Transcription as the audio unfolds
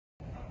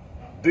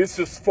This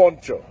is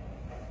Foncha.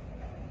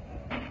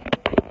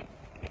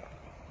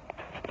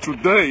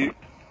 Today,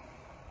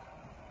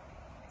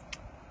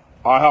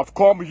 I have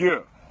come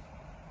here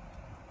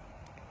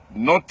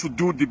not to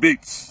do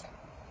debates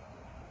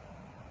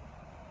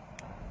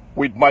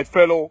with my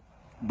fellow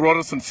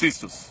brothers and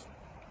sisters.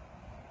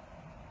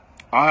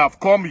 I have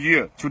come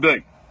here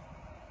today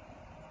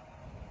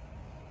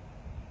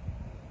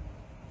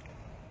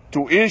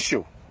to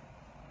issue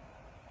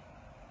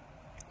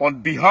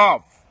on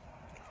behalf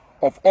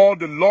of all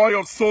the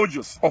loyal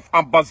soldiers of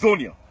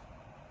Ambazonia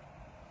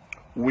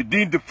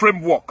within the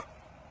framework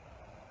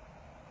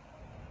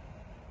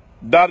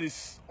that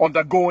is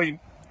undergoing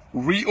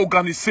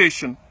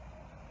reorganization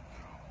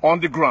on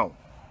the ground.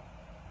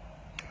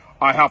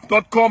 I have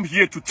not come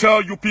here to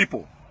tell you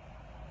people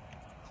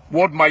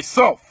what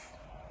myself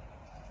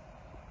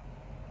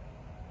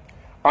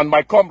and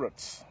my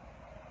comrades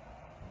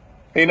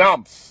in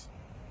arms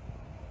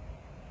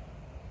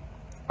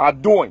are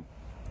doing,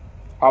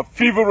 are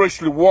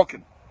feverishly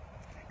working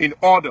in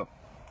order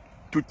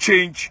to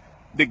change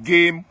the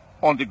game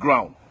on the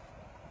ground.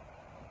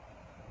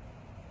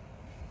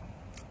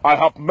 I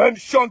have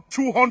mentioned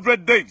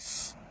 200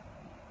 days,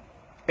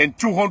 and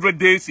 200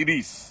 days it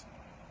is.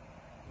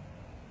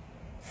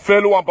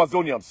 Fellow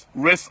Ambazonians,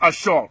 rest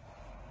assured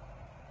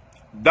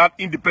that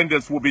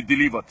independence will be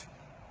delivered.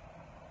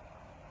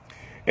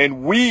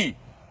 And we,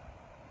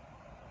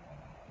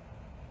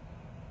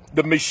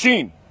 the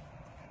machine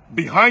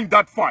behind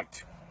that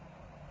fight,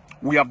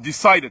 we have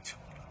decided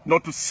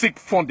not to seek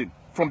funding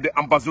from the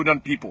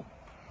Ambazonian people.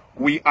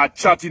 We are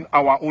charting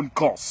our own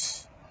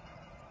course.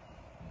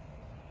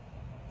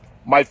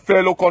 My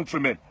fellow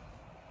countrymen,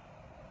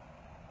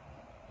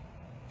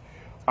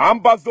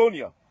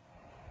 Ambazonia,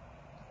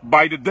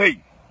 by the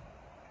day,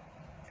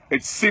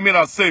 it's seeming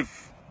as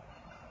if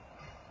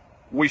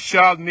we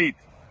shall need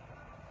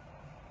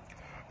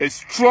a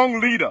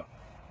strong leader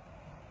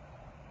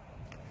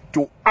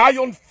to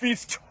iron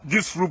fist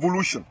this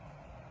revolution.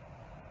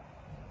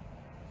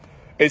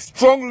 A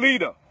strong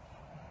leader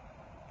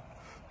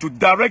to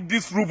direct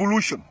this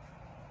revolution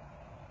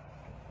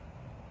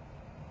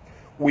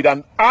with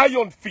an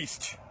iron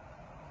fist,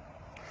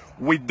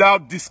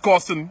 without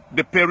discussing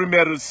the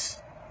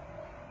perimeters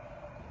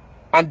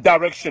and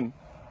direction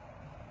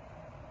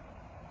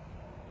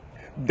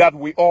that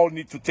we all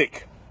need to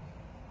take.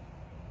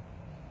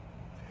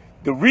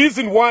 The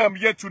reason why I'm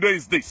here today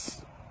is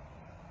this.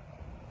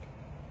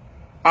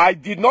 I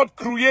did not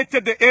create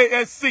the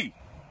ASC.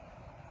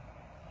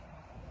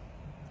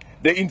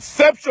 The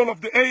inception of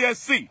the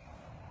ASC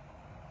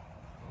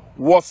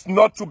was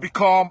not to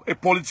become a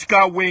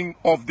political wing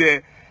of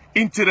the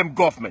interim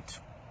government.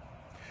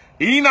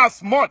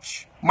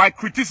 Inasmuch, my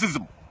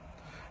criticism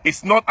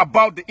is not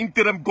about the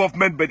interim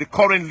government but the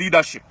current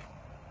leadership.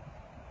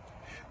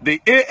 The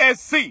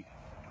ASC,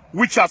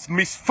 which has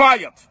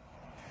misfired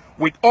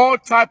with all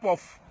type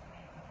of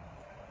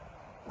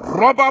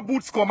rubber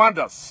boots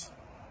commanders,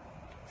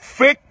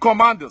 fake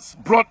commanders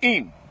brought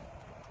in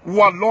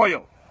who are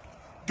loyal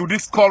to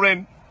this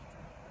current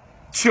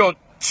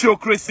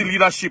theocracy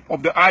leadership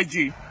of the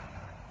IG,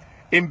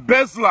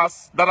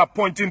 embezzlers that are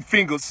pointing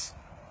fingers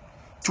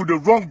to the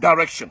wrong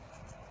direction.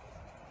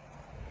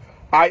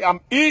 I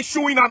am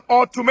issuing an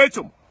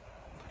ultimatum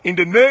in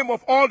the name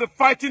of all the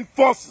fighting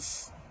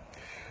forces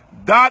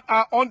that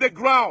are on the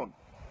ground,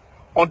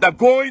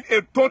 undergoing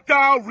a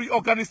total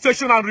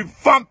reorganization and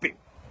revamping.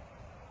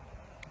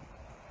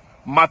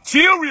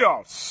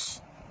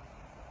 Materials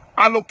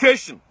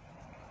allocation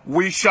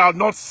we shall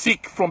not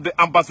seek from the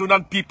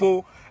Ambazonian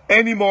people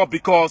anymore,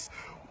 because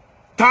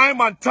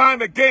time and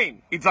time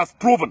again it has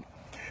proven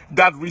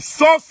that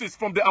resources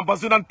from the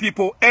Ambazonian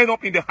people end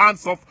up in the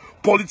hands of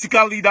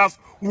political leaders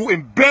who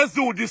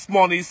embezzle these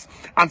monies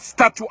and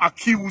start to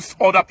accuse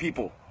other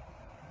people.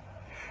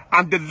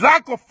 And the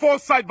lack of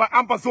foresight by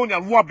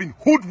Ambazonians who have been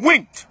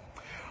hoodwinked,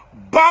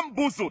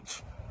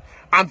 bamboozled,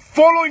 and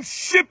following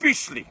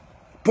sheepishly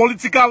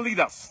political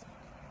leaders,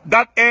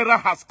 that era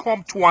has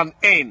come to an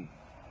end.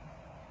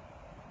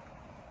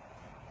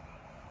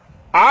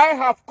 I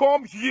have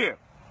come here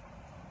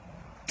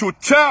to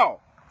tell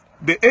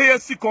the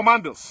ASC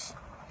commanders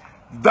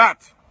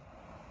that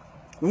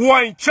who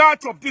are in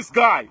charge of this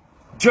guy,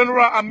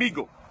 General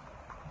Amigo,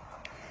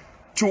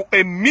 to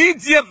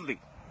immediately,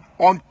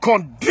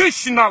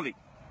 unconditionally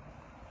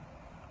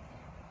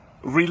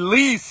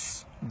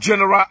release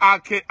General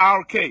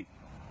RK.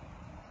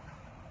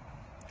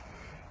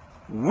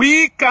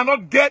 We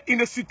cannot get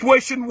in a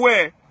situation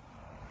where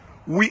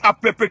we are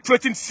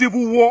perpetrating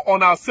civil war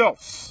on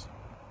ourselves.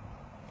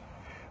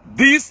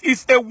 This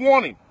is a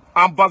warning.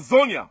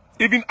 Ambazonia,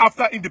 even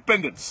after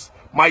independence,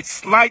 might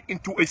slide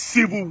into a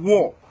civil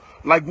war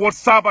like what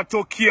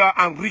Salvatore Kia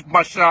and Riek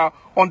Machar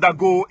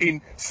undergo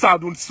in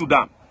Southern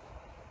Sudan.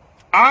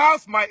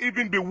 Ours might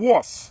even be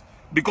worse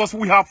because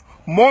we have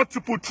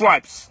multiple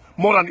tribes,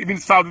 more than even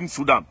Southern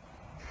Sudan.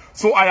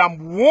 So I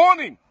am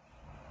warning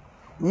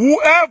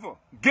whoever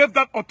gave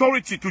that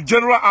authority to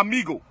General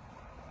Amigo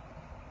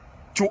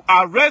to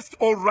arrest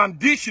or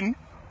rendition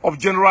of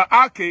General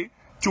Ake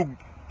to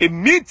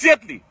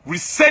immediately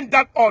rescind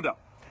that order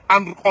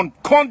and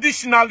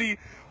unconditionally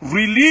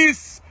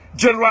release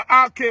General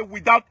RK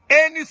without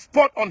any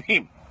spot on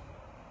him.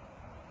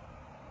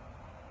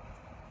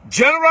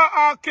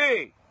 General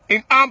RK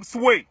in arm's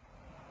way,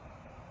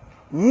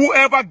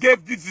 whoever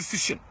gave this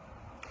decision,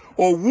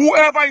 or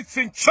whoever is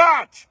in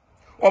charge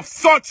of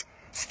such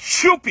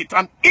stupid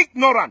and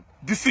ignorant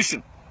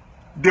decision,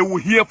 they will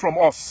hear from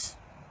us.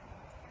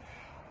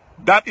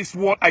 That is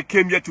what I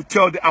came here to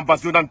tell the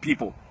Ambazonian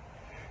people.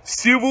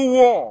 Civil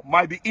war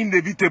might be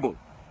inevitable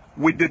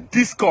with the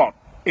discord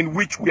in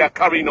which we are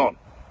carrying on.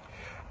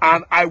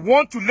 And I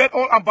want to let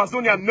all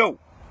Ambazonia know,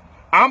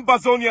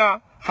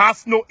 Ambazonia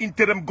has no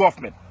interim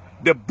government.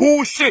 The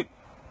bullshit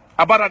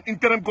about an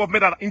interim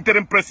government and an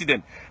interim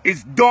president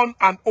is done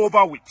and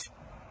over with.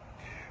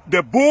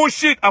 The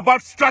bullshit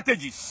about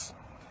strategies,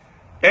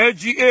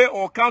 LGA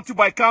or county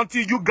by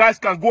county, you guys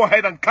can go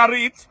ahead and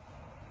carry it.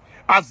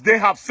 As they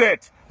have said,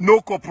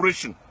 no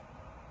cooperation.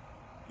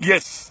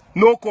 Yes,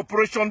 no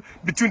cooperation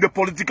between the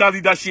political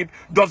leadership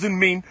doesn't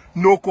mean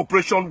no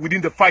cooperation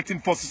within the fighting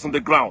forces on the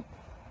ground.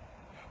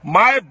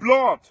 My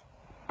blood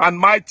and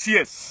my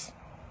tears,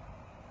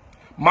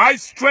 my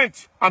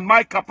strength and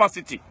my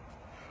capacity,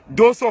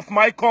 those of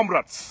my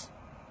comrades,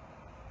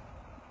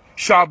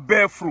 shall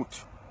bear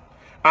fruit,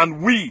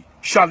 and we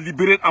shall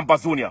liberate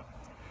Ambazonia.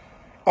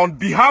 On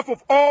behalf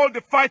of all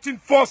the fighting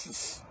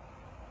forces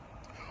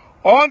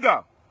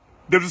under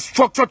the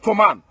restructured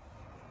command,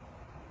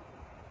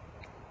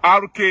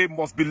 RK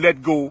must be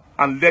let go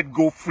and let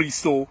go free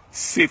so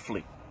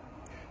safely.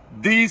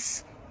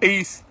 This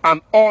is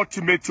an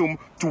ultimatum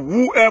to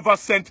whoever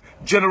sent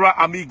General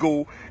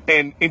Amigo,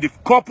 and in the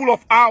couple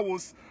of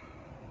hours,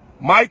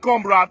 my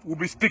comrade will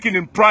be speaking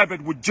in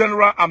private with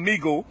General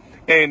Amigo,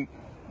 and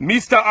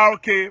Mr.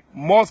 RK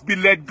must be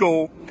let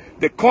go.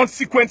 The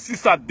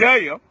consequences are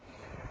there,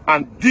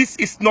 and this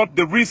is not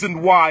the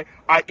reason why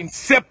I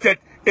incepted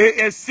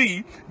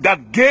ASC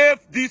that gave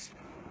these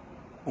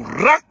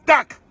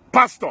ragtag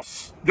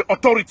pastors the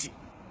authority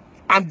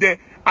and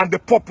the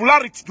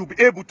popularity to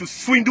be able to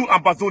swindle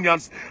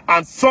Ambazonians,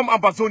 and some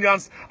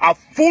Ambazonians are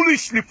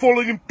foolishly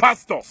following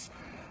pastors.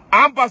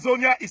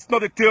 Ambazonia is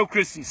not a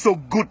theocracy, so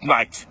good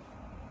night.